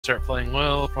Start playing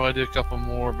well, probably do a couple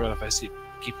more, but if I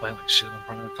keep playing like shit, I'm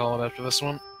probably gonna call it after this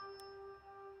one.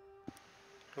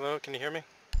 Hello, can you hear me?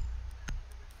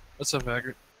 What's up,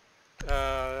 Haggard?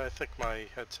 I think my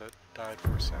headset died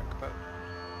for a sec, but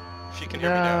if you can hear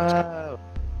me now, it's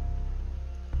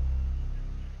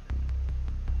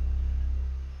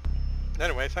good.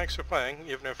 Anyway, thanks for playing,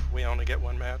 even if we only get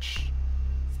one match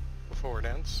before it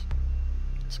ends.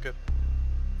 It's good.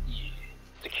 Yeah.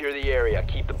 Secure the area.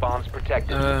 Keep the bombs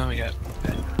protected. We got...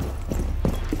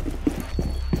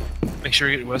 Make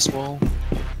sure you get west wall.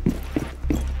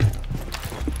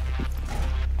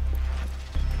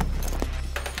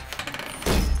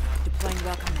 Deploying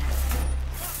welcome mat.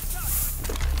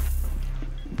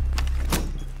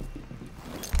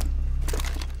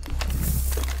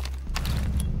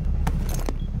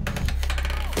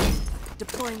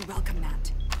 Deploying welcome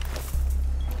mat.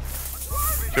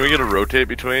 Can we get a rotate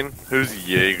between? Who's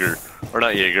Jaeger? Or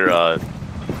not Jaeger,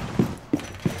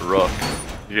 Rook.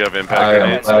 Do you have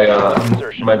impact?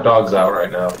 My dog's out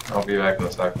right now. I'll be back in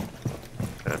a sec.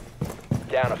 Okay.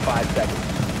 Down to 5 seconds.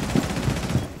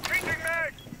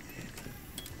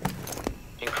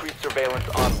 Increased surveillance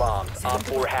on bombs. Op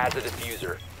 4 has a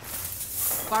diffuser.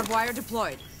 Barbed wire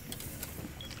deployed.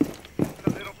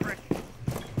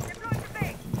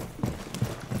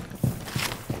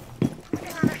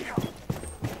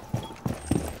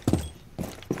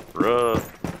 Rook.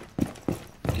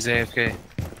 He's AFK.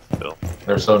 Bill.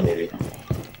 They're so needy.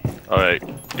 Alright,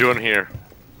 do it here.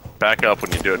 Back up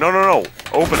when you do it. No, no, no!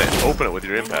 Open it! Open it with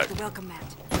your impact. The welcome mat.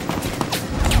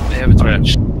 They have a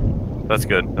torch. That's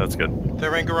good, that's good.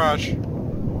 They're in garage.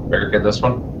 Better get this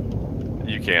one?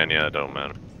 You can, yeah, it don't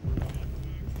matter.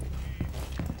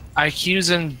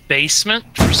 IQ's in basement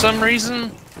for some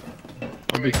reason.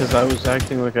 Well, because I was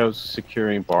acting like I was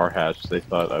securing bar hatch, they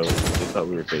thought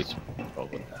we were basement.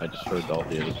 I destroyed all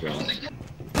the other drones.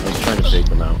 I was trying to fake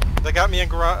them out. They got me in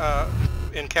garage,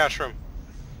 in cash room.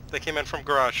 They came in from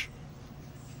garage.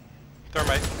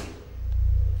 Thermite.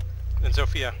 And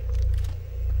Zofia.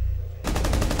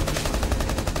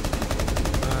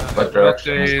 What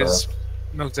direction is that?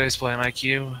 Milk Day's playing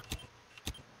IQ.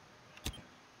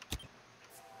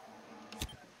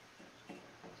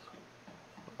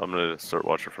 I'm gonna start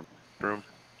watching from room,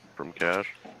 from cash.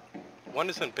 One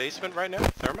is in basement right now?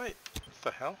 Thermite? What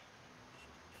the hell?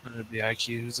 It'd be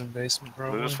IQ who's in basement,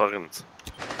 probably. They're just fucking...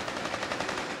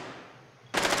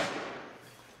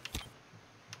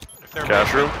 If they're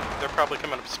Cash room? They're probably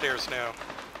coming upstairs now.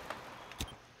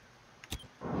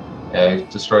 Yeah, he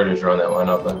destroyed his drone that went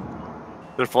up then.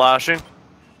 They're flashing.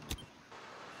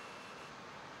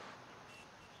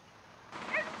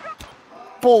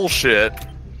 Bullshit!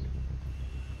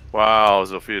 Wow,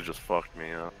 Zofia just fucked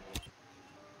me up.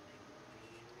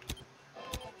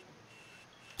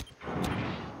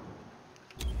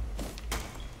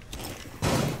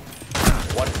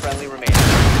 One friendly remaining.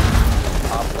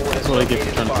 Op 4 has That's what I get for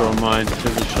located trying to a throw a bomb. mine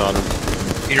because we shot him.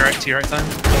 To your right time.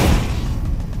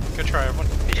 Good try, everyone.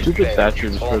 Stupid Thatcher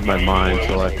destroyed my mine,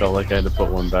 so I felt like I had to put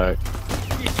one back.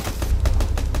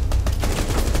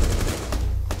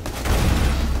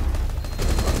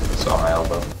 Saw my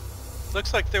elbow.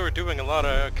 Looks like they were doing a lot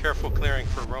of careful clearing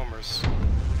for roamers.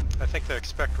 I think they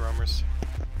expect roamers.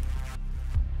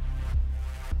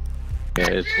 Yeah,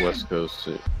 it's West Coast.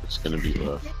 It's gonna be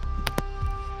rough.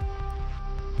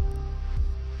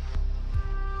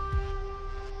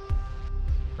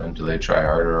 And do they try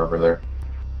harder over there?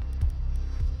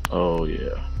 Oh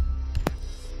yeah.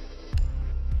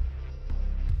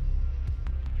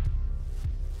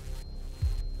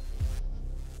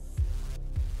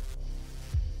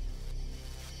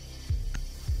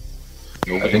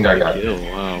 I think I got it. Kill.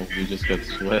 Wow, we just got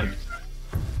swept.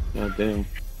 God damn.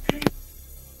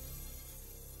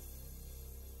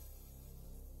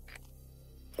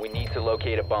 We need to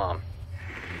locate a bomb.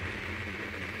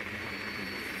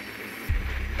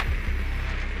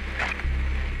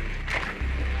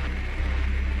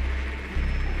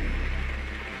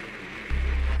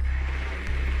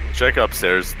 Check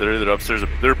upstairs. They're either upstairs or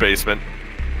their basement.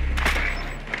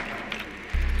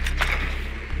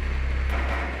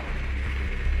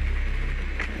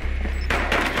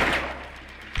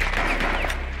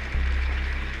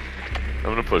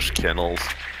 I'm gonna push kennels.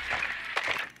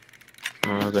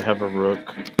 They have a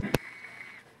rook.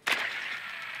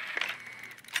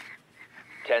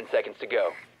 10 seconds to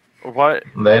go. What?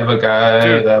 They have a guy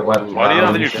Dude, that went why do you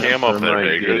have down. your cam up there,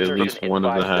 Might get at Hager? least one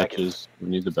of the hatches. We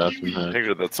need the bathroom hatch.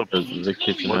 Hager, that's a... The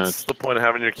kitchen What's hatch. the point of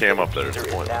having your cam up there? It's Diffuser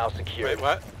is pointless. now secure. Wait,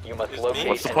 what? You must Is locate me?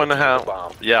 What's the and point of defuse the having...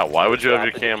 bomb. Yeah, why would you have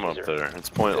your Stop the cam up diffuser. there? It's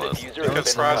The pointless. diffuser has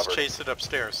Because been Roz recovered. chased it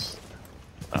upstairs.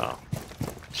 Oh.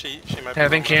 She might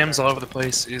Having be cams all over the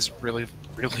place is really,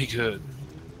 really good.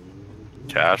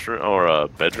 Cash room or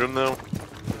bedroom though?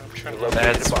 I'm trying to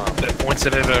Located That's a bomb. that points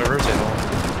it at a rotate on.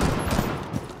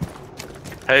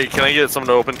 Hey, can I get someone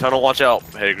to open tunnel? Watch out,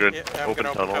 Hagrid. Yeah, I'm Open gonna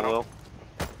open tunnel, tunnel. Will.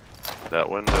 That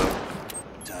window.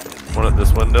 One at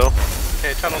this window.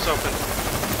 Okay, tunnel's open.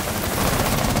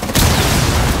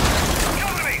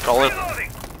 Call it.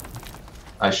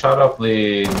 I shot up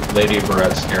the Lady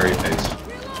Barette's scary face.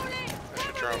 I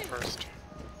should drone first.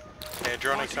 Okay,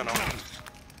 droning tunnel.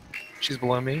 She's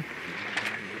below me.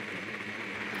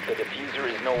 The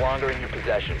diffuser is no longer in your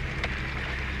possession.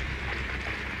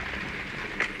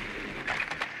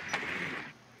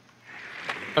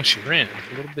 Oh, she ran.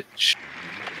 A little bitch.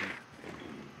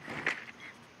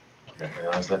 I didn't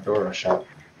realize that door was shut.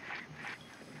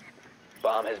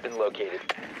 Bomb has been located.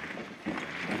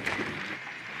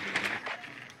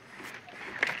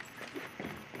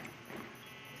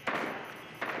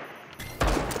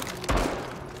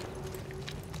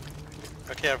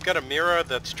 Okay, I've got a mirror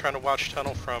that's trying to watch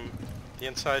tunnel from the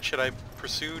inside. Should I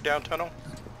pursue down tunnel?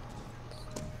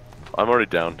 I'm already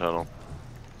down tunnel.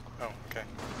 Oh, okay.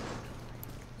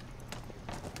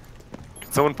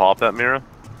 Can someone pop that mirror?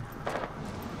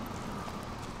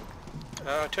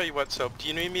 I'll tell you what, so do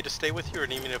you need me to stay with you or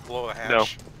need me to blow a hatch?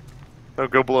 No. No,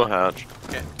 go below hatch.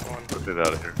 Okay, go on. Let's get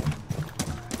out of here.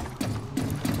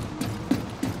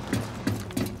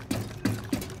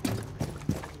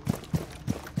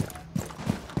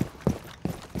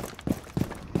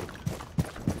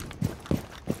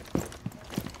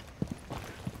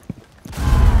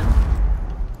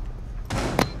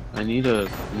 I need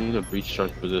a breach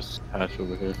charge for this hatch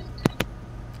over here.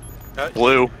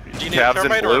 Blue. Do you need a Cabs in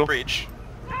thermite or blue. a breach?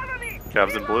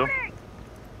 Cabs in blue.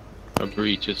 A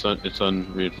breach. It's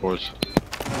unreinforced. Got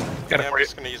Yeah, it I'm for you.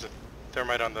 just gonna use a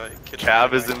thermite on the kitchen.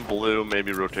 Cab is in blue,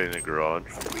 maybe rotating the garage.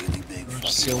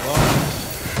 Sealed off.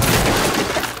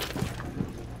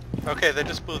 Okay, they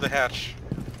just blew the hatch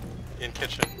in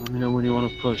kitchen. Let me know when you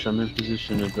want to push. I'm in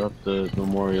position to drop the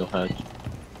memorial hatch.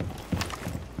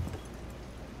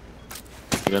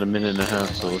 We got a minute and a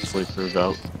half, so let's wait for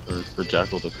for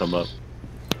Jackal to come up.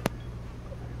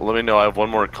 Well, let me know. I have one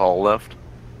more call left.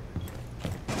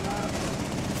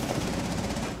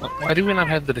 Why do we not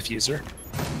have the diffuser?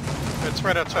 It's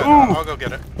right outside. Ooh. I'll go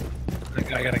get it.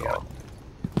 I gotta go.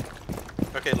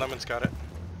 Okay, Lemon's got it.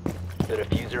 The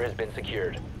diffuser has been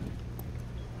secured.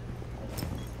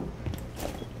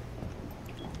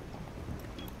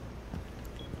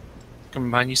 Come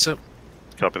behind you, Soap.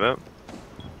 Copy that.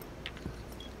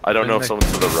 I don't know if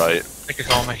someone's to the right. Make a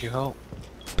call, make a call.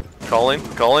 Calling?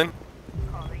 Calling?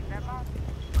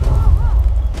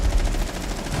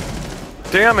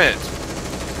 Damn it!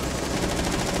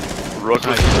 Rook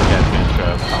was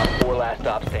Op 4 last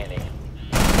stop standing.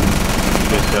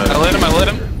 I lit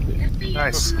him.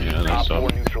 Nice. Yeah, Op that's 4 all.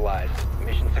 neutralized.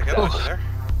 Mission I got success. it there.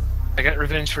 I got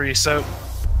revenge for you, Soap.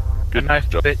 Good A knife,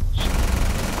 job. bitch.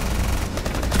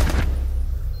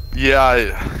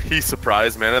 Yeah, he's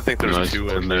surprised, man. I think there's Nice two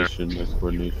in there. coordination. Nice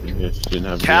coordination. Yeah, she didn't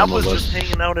have Cab the was ammo just left.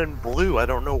 hanging out in blue. I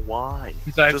don't know why.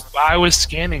 I was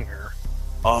scanning her.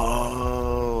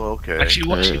 Oh, okay. Like she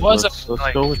Okay, was let's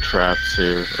like, go with traps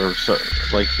here, or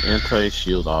like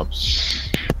anti-shield ops.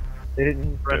 they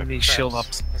didn't run any shield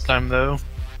ups this time though.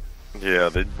 Yeah,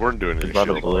 they weren't doing They any brought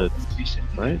a shield. blitz,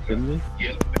 right? Didn't they?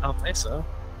 I don't think so.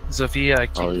 Sophia,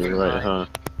 keep Oh, you're right, huh?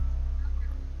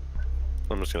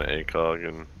 I'm just gonna ACOG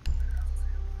and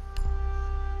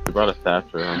They brought a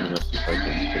Thatcher. I'm gonna see if I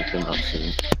can take him up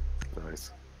soon.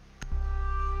 nice.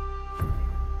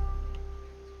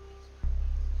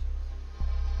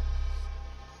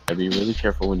 Yeah, be really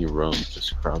careful when you roam.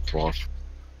 Just crouch walk.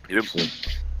 Yep. So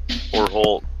Or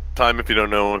hold time if you don't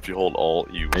know. If you hold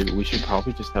Alt, you. maybe we should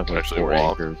probably just have like Actually 4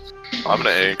 walk. anchors. I'm gonna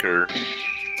anchor.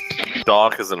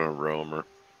 Doc isn't a roamer.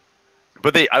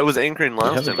 But I was anchoring We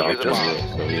last have a time. doctor,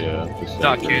 so yeah. Just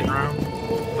Not like, getting around,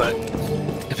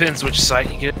 but depends which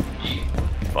site you get.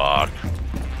 Fuck.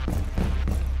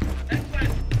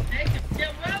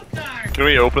 Can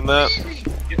we open that?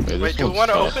 Hey, Wait, this do we one's want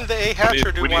to tough. open the A hatch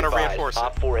or do we want to Advised, reinforce it?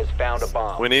 Op 4 has found a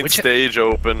bomb. We need Which- stage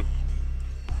open.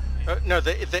 No,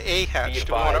 the A Be hatch.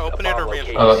 Do we want to advised, open a it or bomb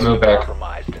reinforce location let's it? move back.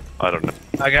 compromised. I don't know.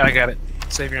 I got it.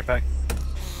 Save your impact.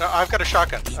 No, I've got a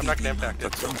shotgun. I'm not going to impact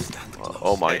it.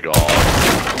 Oh my god.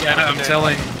 Yeah, no, I'm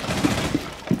telling.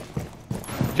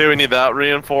 Okay, we need that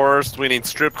reinforced. We need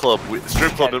strip club.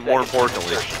 Strip club, and more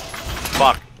importantly,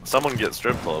 fuck. Someone get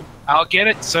strip club. I'll get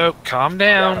it. So calm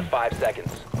Down down. to 5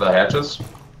 seconds. The hatches?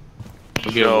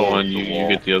 You get No, one, the you wall.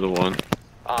 get the other one.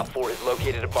 Op 4 has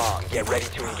located a bomb. Get ready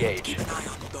to engage.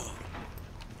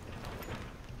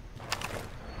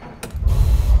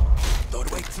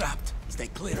 trapped. Stay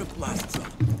clear of blast zone.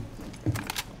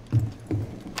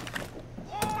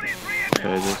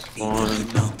 Okay, this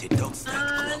one. Mounted, don't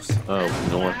stand close. Oh,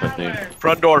 north, I think.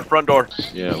 Front door, front door.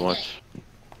 Yeah, watch.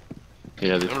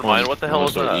 Yeah, this Never one. mind, what the hell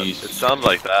is north or that? east. It sounds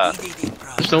like that.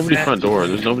 There's nobody front door.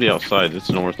 There's nobody outside. It's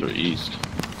north or east.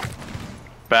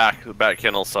 Back, the back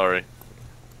kennel, sorry.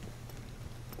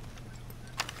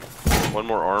 One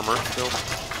more armor still.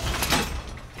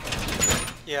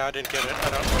 Yeah, I didn't get it. I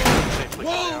don't know if it's safely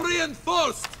Wall down.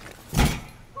 reinforced!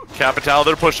 Capital,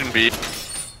 they're pushing B.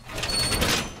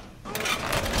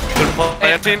 They're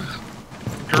planting. Go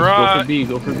for Garage. B.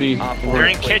 Go for B. They're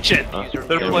in kitchen. Diffuser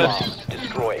They're near planting. bomb.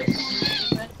 Destroy it.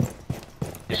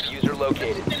 Diffuser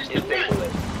located. Disable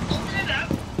it.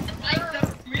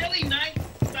 Really nice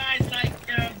size, like,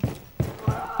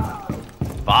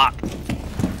 Fuck.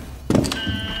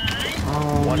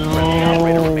 Oh One friendly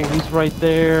operator no, remaining. he's right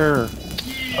there.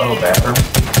 Oh, bathroom.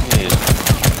 Yeah,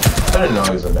 I didn't know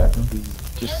he was in bathroom.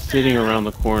 just sitting around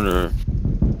the corner.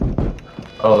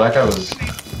 Oh, that guy was.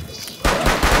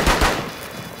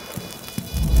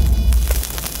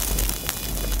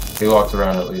 He walked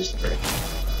around at least 3.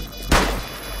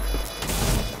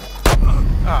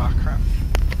 Ah, crap.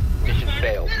 Mission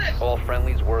failed. All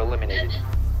friendlies were eliminated.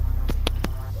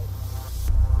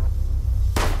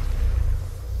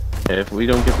 If we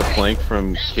don't get the flank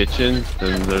from kitchen,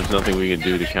 then there's nothing we can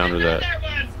do to counter that.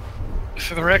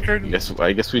 For the record,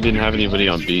 I guess we didn't have anybody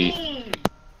on B.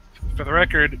 for the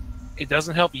record, it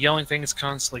doesn't help yelling things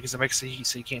constantly because it makes it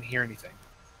so you can't hear anything.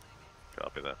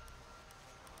 Copy that.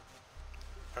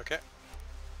 Okay.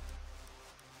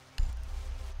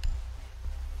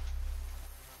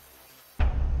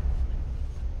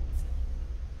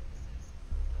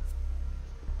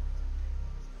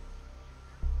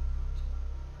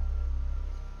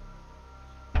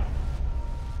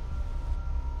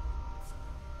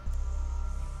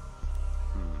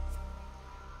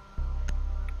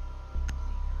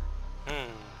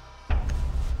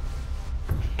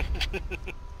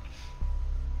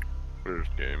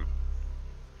 First game.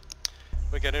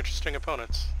 We got interesting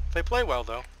opponents. They play well,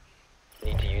 though.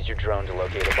 Need to use your drone to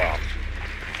locate a bomb.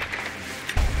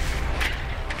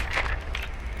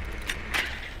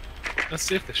 Let's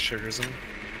see if this triggers them.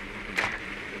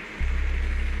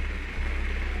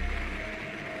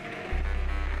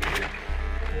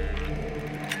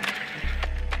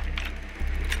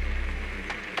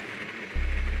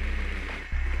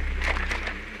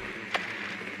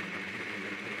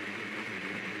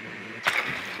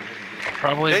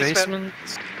 Probably Basement.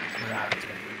 basement. Ah, okay.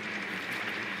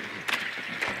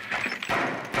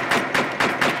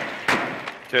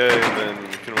 Okay,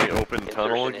 then can we open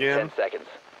tunnel Insertion in again? 10 seconds.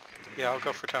 Yeah, I'll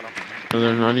go for tunnel. And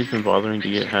they're not even bothering to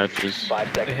get hatches.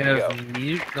 5 They seconds to go. have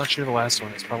mute. Not sure the last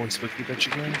one. It's probably Spooky that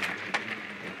you can.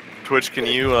 Twitch, can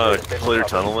you clear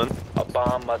tunnel then? A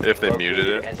bomb must If be they muted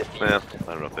located it? and defused. Yeah,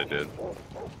 I don't know if they did.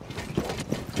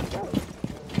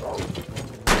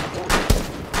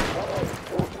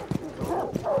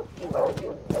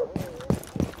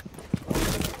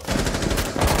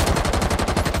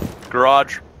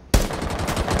 Garage.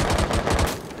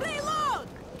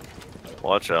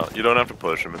 Watch out. You don't have to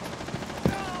push him.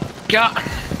 Got.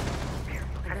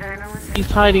 He's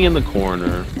hiding in the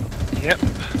corner. Yep.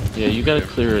 Yeah, you gotta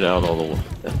clear it out all the way.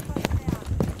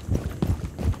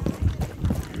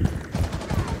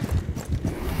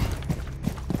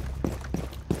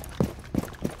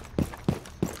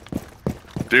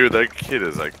 Dude, that kid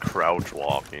is like crouch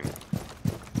walking.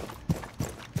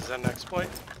 Is that an exploit?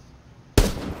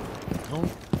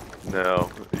 No,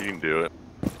 you can do it.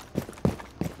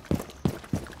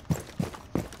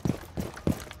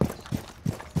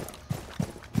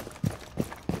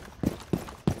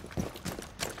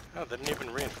 Oh, they didn't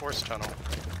even reinforce tunnel.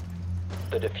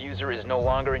 The diffuser is no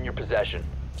longer in your possession.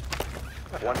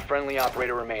 One friendly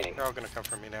operator remaining. They're all gonna come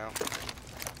for me now.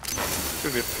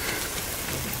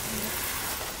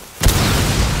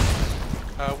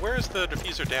 Where's the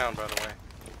diffuser down, by the way?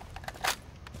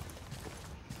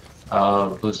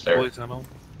 Blue stair. Blue tunnel.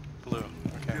 Blue.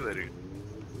 Okay.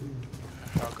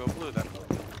 I'll go blue then.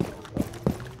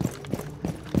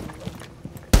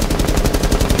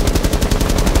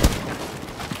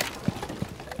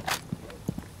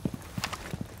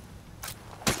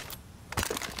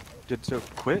 Did so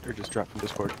quit or just drop from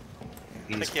Discord?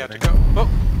 I think you have to go. Oh!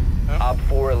 Op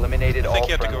 4 eliminated I all think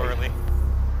you have to go friendlies. early.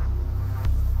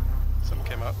 Someone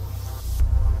came up.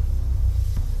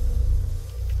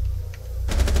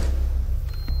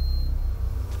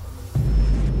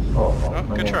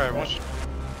 Oh, good try, everyone.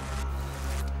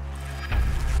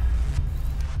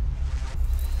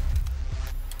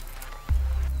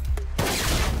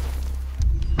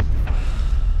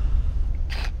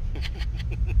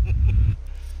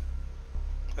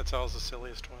 Intel's the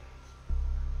silliest one.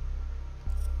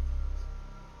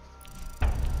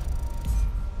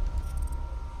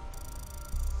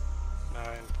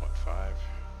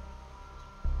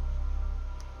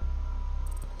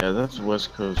 Yeah, that's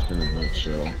West Coast in a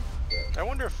nutshell. I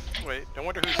wonder if... Wait, I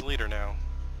wonder who's leader now.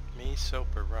 Me,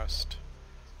 Soap, or Rust?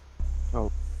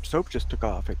 Oh, Soap just took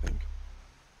off, I think.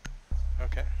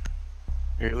 Okay.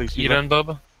 Or at least You done,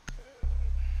 Bubba?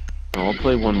 I'll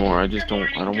play one more. I don't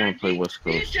want to play West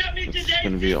Coast. It's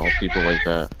gonna be all people like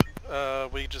that.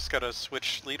 We just gotta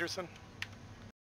switch leaders then?